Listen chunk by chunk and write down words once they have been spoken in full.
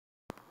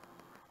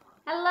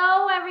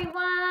Hello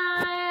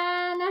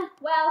everyone!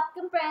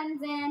 Welcome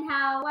friends and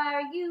how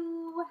are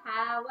you?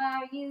 How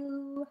are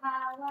you?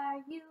 How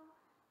are you?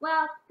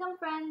 Welcome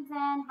friends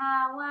and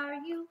how are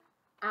you?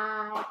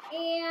 I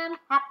am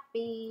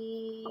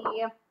happy.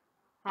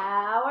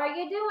 How are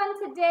you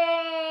doing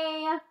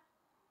today?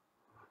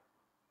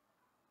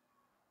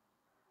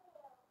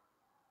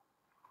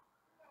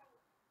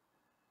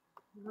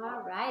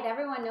 All right,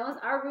 everyone knows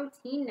our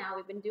routine now.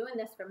 We've been doing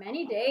this for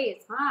many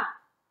days, huh?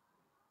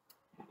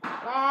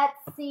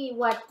 Let's see,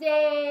 what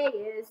day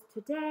is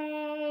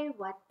today?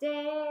 What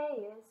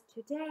day is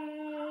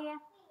today?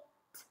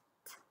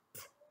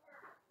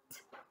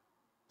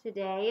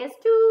 Today is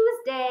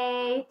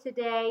Tuesday.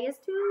 Today is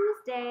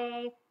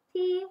Tuesday.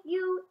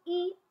 Tuesday.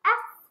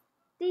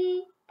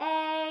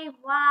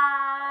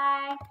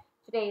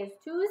 Today is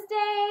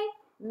Tuesday,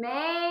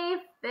 May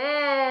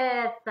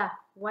 5th.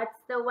 What's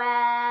the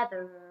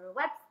weather?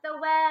 What's the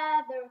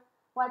weather?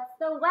 What's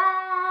the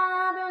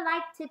weather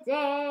like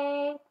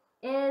today?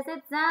 Is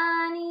it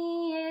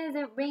sunny? Is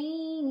it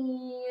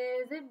rainy?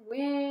 Is it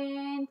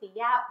windy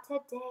out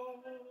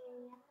today?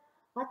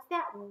 What's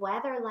that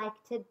weather like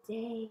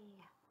today?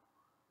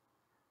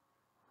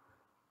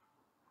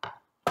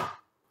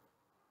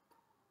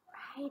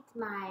 Write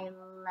my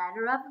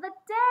letter of the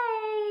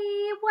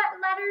day. What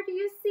letter do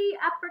you see?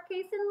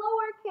 Uppercase and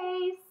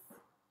lowercase.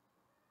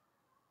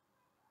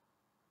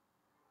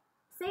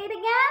 Say it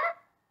again.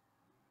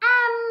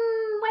 M.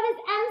 What does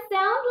M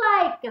sound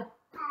like?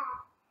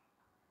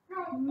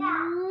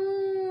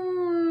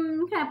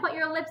 Kind of put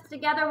your lips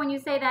together when you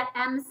say that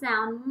M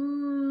sound.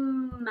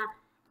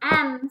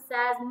 M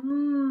says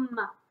M.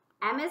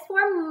 M is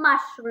for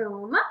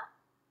mushroom.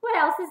 What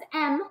else is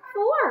M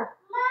for?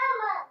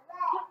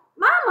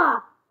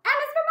 Mama. M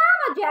is for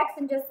Mama,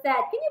 Jackson just said.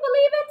 Can you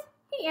believe it?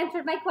 He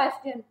answered my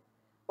question.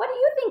 What do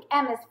you think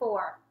M is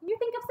for? Can you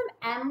think of some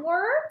M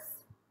words?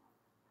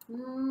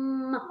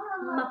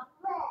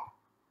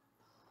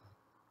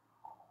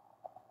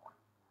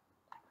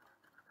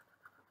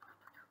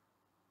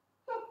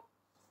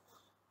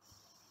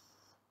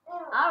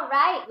 All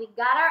right, we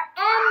got our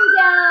M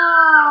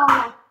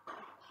down.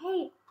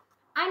 Hey,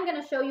 I'm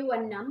going to show you a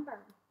number.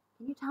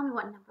 Can you tell me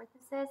what number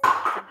this is?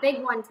 It's a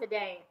big one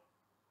today.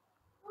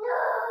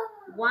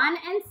 1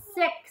 and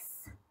 6.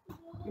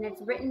 And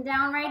it's written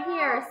down right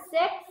here,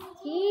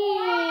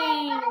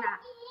 16.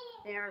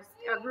 There's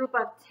a group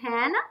of 10.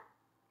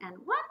 And 1,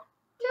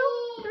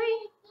 2,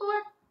 3,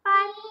 4,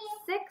 5,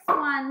 6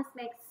 ones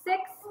make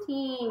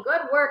 16.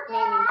 Good work,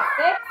 naming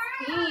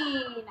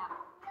 16.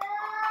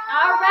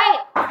 All right.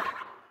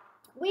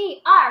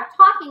 We are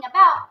talking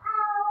about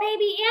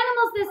baby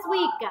animals this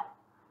week.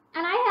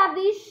 And I have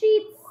these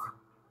sheets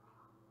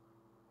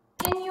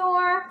in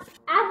your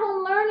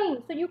at-home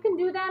learning, so you can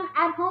do them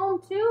at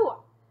home too.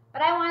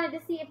 But I wanted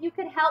to see if you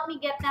could help me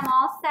get them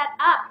all set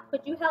up.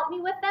 Could you help me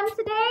with them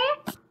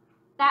today?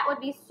 That would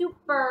be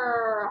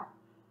super.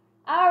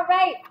 All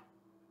right.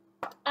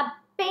 A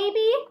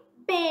baby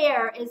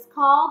bear is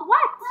called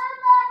what?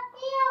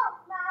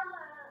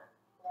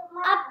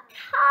 A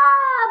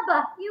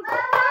cub. You got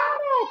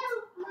it.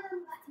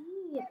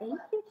 Thank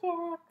you,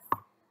 Jax.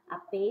 A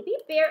baby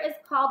bear is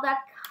called a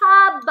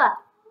cub.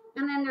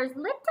 And then there's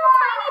little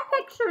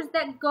tiny pictures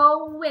that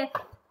go with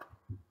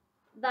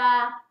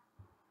the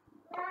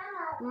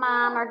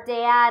mom or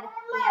dad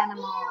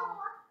animal.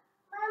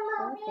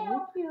 Oh,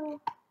 thank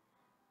you.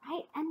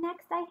 Right, and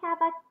next I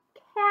have a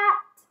cat.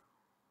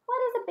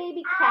 What is a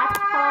baby cat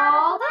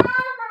called?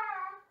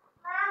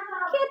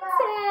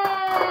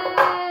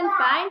 Kitten.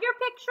 Find your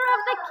picture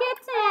of the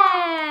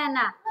kitten.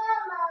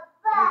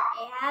 And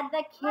add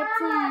the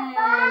kitten.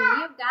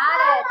 You got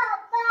it.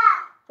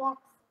 Jax.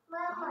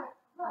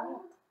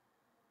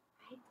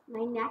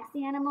 My next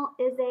animal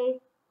is a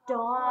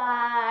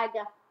dog.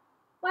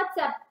 What's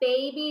a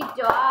baby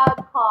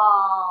dog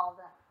called?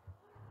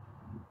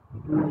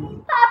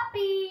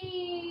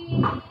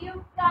 Puppy.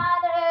 You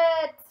got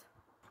it.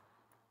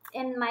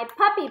 In my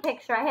puppy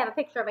picture, I have a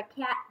picture of a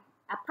cat,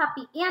 a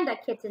puppy, and a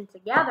kitten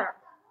together.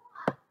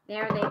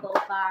 There they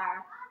both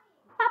are.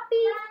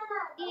 Puppy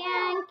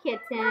and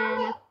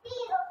kitten.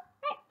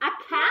 A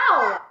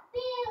cow. Do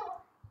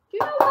you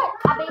know what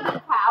a baby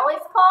cow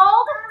is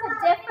called?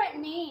 It's a different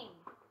name.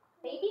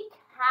 Baby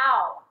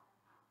cow.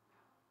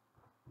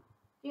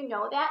 Do you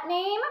know that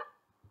name?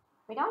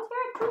 We don't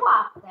hear it too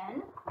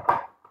often.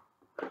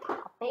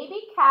 A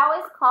baby cow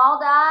is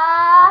called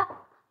a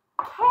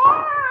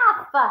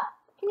calf.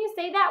 Can you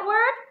say that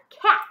word?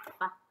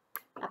 Calf.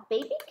 A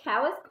baby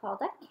cow is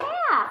called a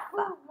calf.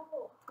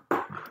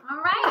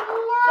 All right.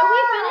 So we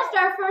finished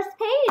our first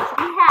page.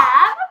 We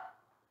have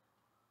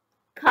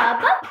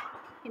cub.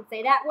 You can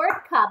say that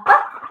word, cub.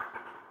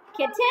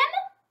 Kitten.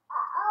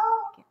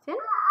 Kitten.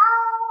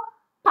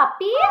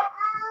 Puppy.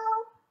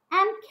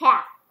 And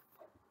cat.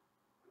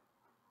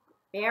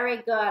 Very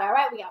good. All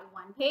right, we got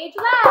one page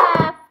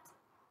left.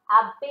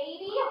 A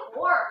baby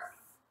horse.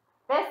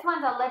 This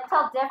one's a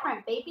little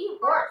different. Baby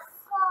horse.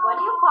 What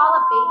do you call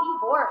a baby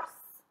horse?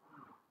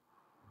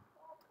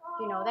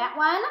 Do you know that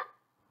one?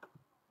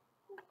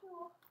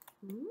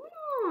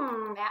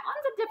 That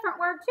one's a different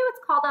word too. It's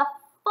called a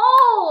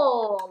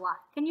foal.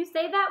 Can you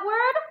say that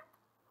word?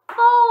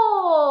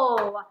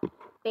 Foal.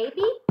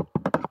 Baby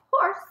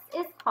horse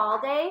is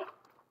called a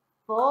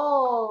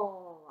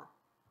foal.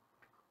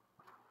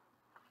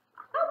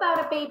 How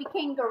about a baby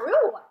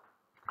kangaroo?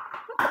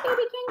 What's a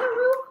baby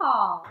kangaroo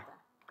called?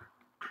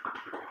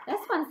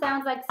 This one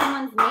sounds like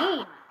someone's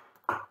name.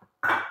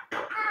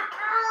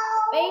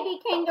 Baby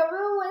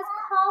kangaroo is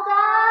called a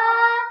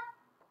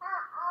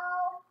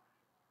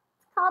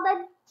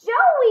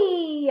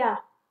Joey.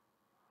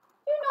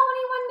 Do you know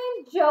anyone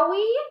named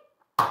Joey?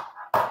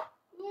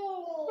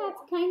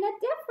 That's kind of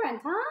different,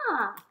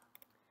 huh?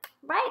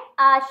 Right,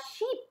 a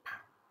sheep.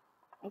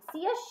 I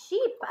see a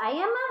sheep. I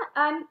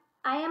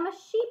am a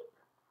sheep.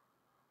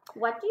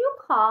 What do you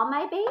call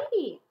my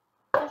baby?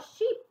 A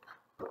sheep.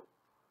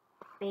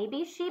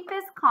 Baby sheep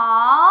is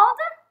called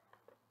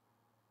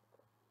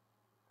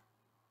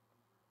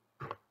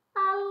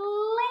a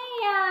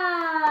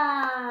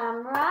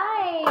lamb.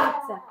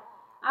 Right.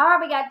 All right,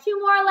 we got two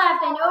more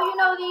left. I know you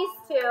know these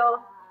two.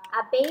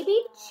 A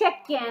baby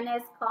chicken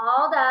is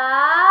called a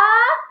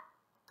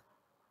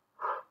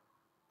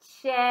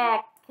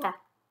chick.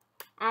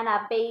 And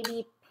a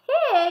baby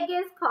pig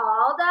is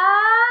called a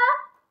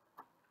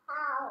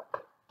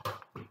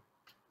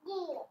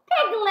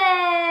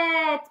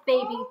piglet.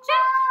 Baby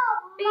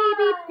chick,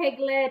 baby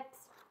piglet.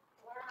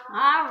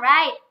 All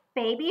right,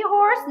 baby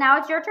horse. Now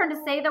it's your turn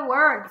to say the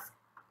words.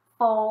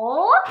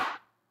 Foal,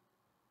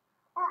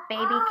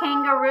 baby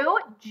kangaroo,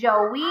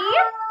 Joey,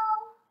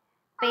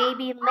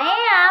 baby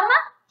lamb,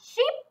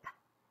 sheep,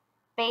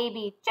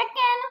 baby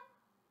chicken,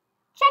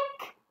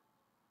 chick,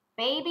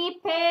 baby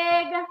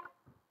pig,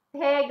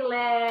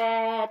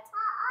 piglet.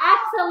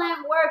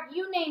 Excellent work.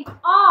 You named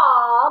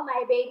all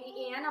my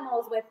baby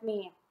animals with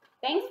me.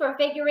 Thanks for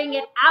figuring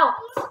it out.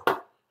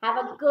 Have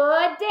a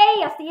good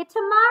day. I'll see you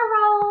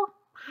tomorrow.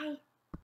 Bye.